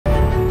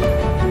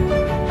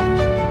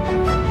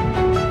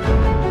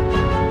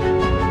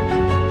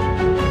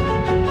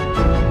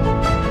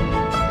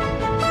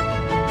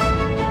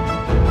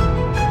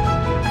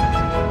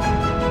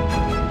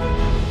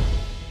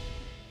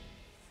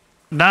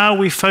now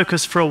we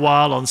focus for a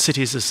while on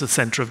cities as the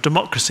centre of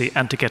democracy.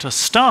 And to get us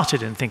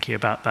started in thinking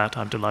about that,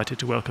 I'm delighted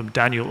to welcome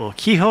Daniel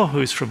Urquijo,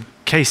 who's from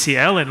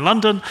KCL in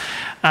London,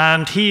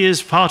 and he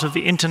is part of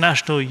the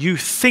International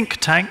Youth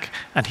Think Tank,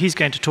 and he's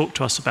going to talk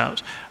to us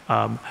about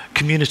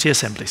community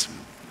assemblies.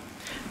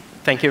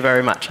 Thank you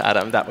very much,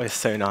 Adam. That was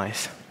so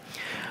nice.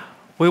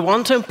 We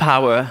want to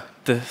empower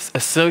a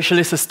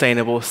socially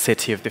sustainable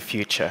city of the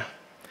future.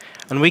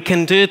 And we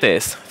can do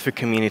this through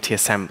community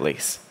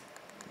assemblies.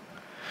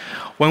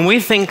 When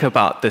we think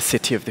about the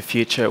city of the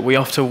future, we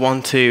often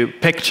want to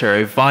picture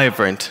a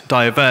vibrant,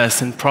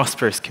 diverse, and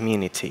prosperous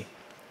community.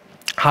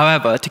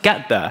 However, to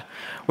get there,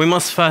 we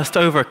must first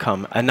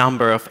overcome a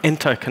number of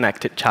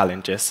interconnected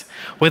challenges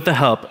with the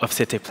help of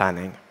city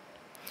planning.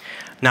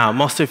 Now,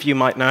 most of you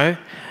might know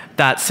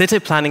that city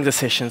planning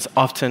decisions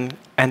often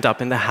end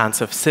up in the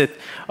hands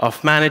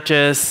of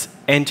managers,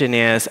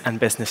 engineers, and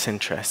business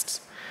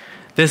interests.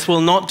 This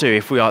will not do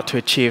if we are to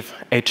achieve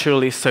a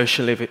truly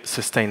socially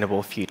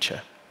sustainable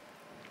future.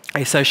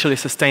 A socially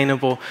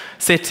sustainable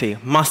city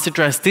must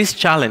address these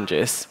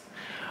challenges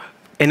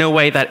in a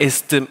way that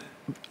is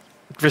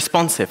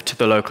responsive to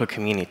the local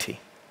community.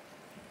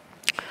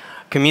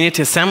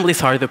 Community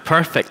assemblies are the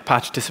perfect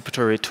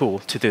participatory tool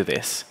to do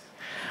this,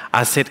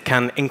 as it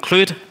can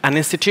include and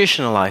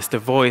institutionalize the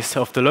voice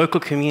of the local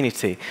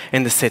community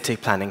in the city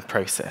planning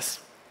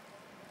process.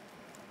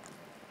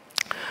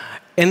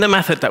 In the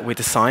method that we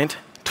designed,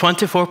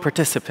 24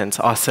 participants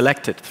are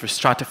selected through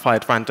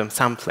stratified random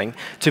sampling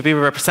to be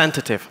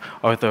representative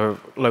of the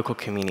local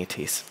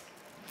communities.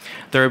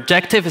 Their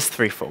objective is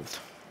threefold.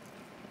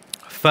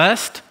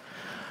 First,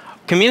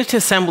 community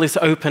assemblies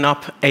open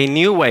up a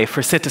new way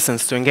for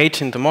citizens to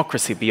engage in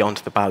democracy beyond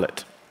the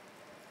ballot.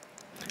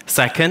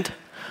 Second,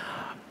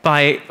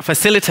 by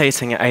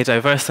facilitating a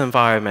diverse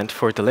environment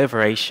for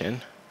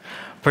deliberation,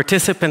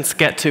 participants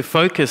get to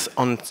focus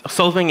on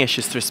solving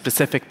issues through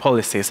specific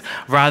policies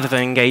rather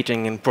than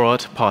engaging in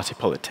broad party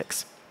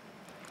politics.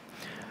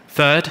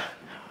 Third,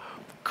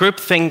 group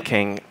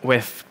thinking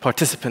with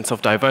participants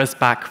of diverse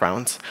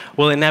backgrounds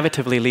will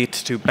inevitably lead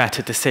to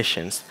better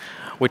decisions,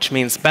 which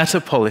means better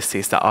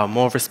policies that are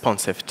more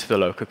responsive to the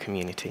local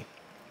community.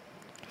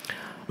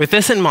 With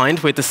this in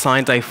mind, we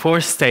designed a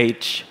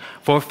four-stage,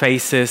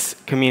 four-phases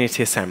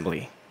community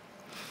assembly.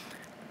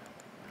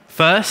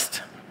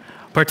 First,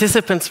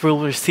 participants will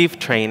receive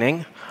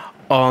training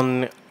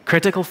on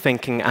critical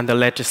thinking and the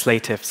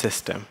legislative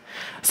system,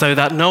 so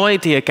that no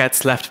idea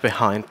gets left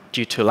behind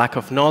due to lack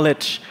of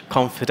knowledge,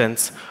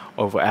 confidence,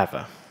 or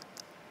whatever.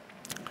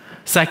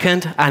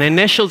 Second, an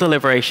initial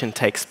deliberation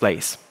takes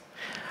place.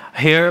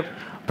 Here,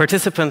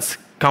 participants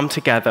come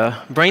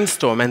together,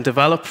 brainstorm, and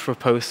develop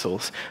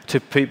proposals to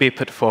be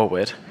put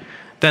forward.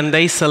 Then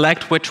they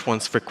select which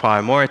ones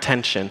require more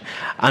attention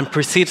and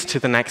proceed to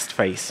the next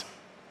phase.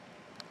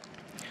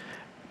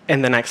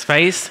 In the next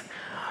phase,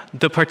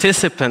 the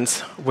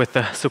participants, with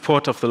the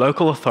support of the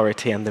local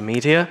authority and the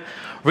media,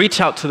 reach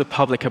out to the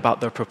public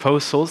about their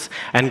proposals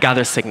and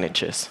gather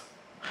signatures.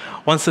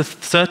 Once a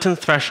certain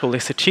threshold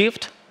is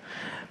achieved,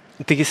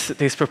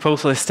 this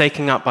proposal is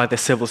taken up by the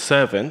civil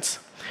servants,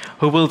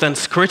 who will then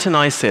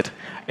scrutinize it,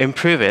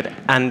 improve it,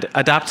 and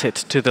adapt it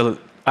to the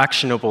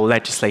actionable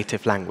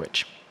legislative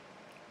language.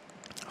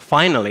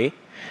 Finally,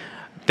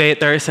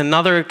 there is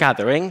another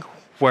gathering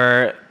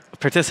where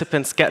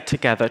participants get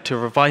together to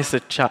revise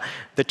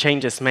the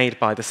changes made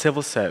by the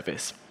civil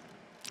service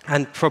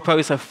and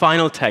propose a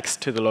final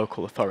text to the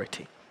local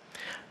authority.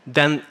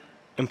 Then,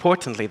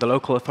 importantly, the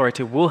local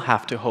authority will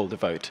have to hold a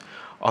vote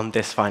on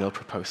this final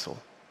proposal.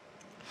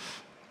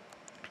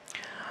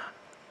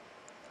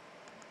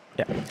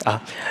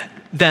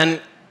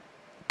 Then,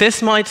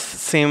 this might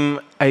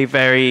seem a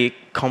very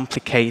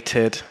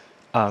complicated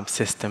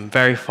system,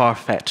 very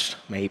far-fetched,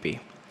 maybe.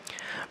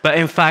 But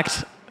in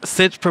fact,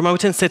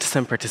 promoting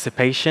citizen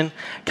participation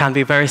can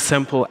be very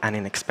simple and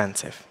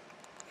inexpensive.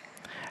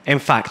 In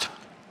fact,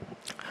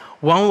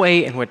 one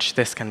way in which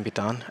this can be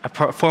done,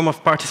 a form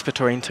of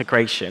participatory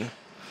integration,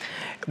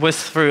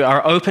 was through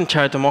our open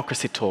chair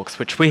democracy talks,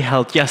 which we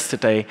held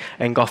yesterday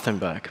in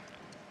Gothenburg.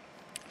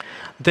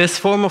 This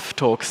form of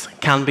talks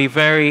can be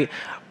very,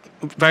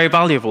 very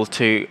valuable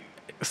to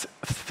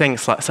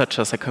things such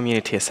as a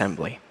community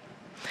assembly.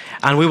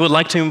 And we would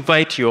like to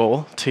invite you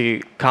all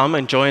to come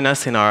and join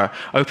us in our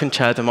open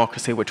chair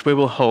democracy, which we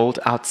will hold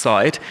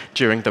outside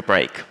during the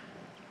break.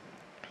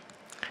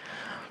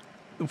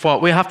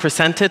 What we have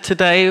presented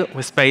today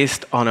was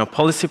based on a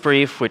policy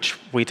brief which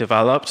we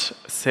developed,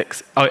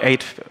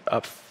 8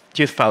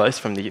 youth fellows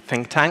from the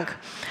think tank,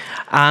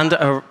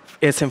 and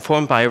it's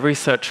informed by a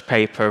research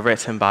paper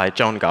written by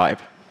John Geib.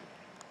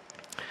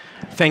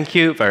 Thank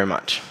you very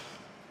much.